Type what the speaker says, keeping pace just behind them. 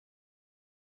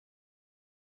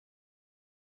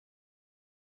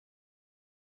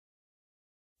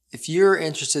If you're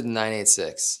interested in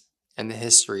 986 and the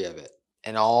history of it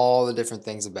and all the different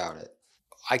things about it,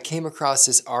 I came across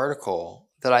this article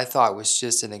that I thought was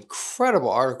just an incredible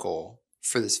article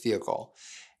for this vehicle.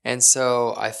 And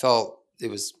so I felt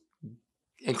it was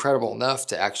incredible enough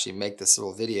to actually make this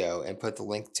little video and put the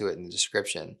link to it in the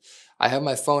description. I have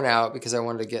my phone out because I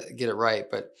wanted to get it right,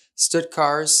 but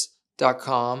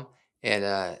stuttcars.com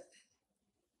and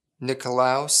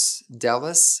Nikolaus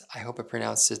Delis, I hope I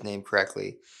pronounced his name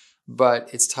correctly, but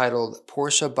it's titled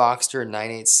Porsche Boxster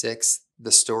 986,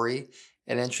 The Story,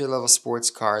 an entry-level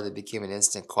sports car that became an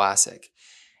instant classic.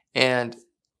 And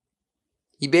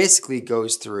he basically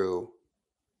goes through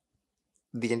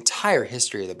the entire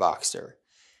history of the Boxster.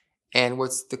 And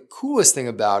what's the coolest thing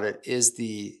about it is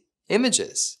the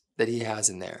images that he has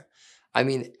in there. I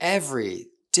mean, every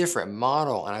different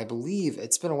model, and I believe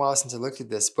it's been a while since I looked at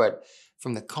this, but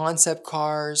from the concept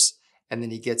cars, and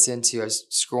then he gets into, I was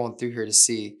scrolling through here to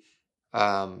see,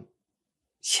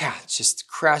 just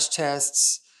crash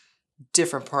tests,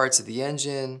 different parts of the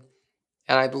engine,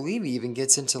 and I believe he even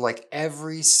gets into like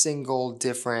every single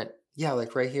different,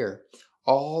 like right here,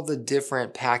 all the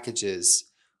different packages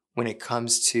when it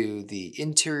comes to the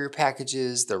interior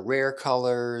packages, the rare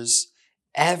colors,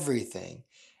 everything.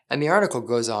 And the article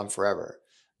goes on forever.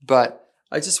 But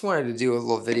I just wanted to do a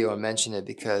little video and mention it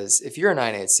because if you're a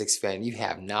 986 fan and you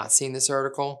have not seen this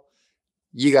article,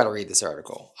 you got to read this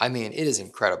article. I mean, it is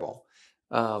incredible.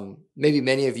 Maybe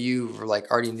many of you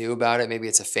already knew about it. Maybe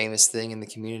it's a famous thing in the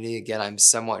community. Again, I'm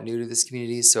somewhat new to this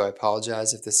community, so I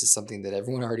apologize if this is something that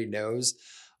everyone already knows.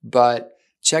 But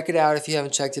check it out if you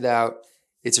haven't checked it out.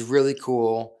 It's really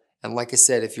cool. And like I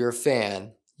said, if you're a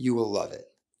fan, you will love it.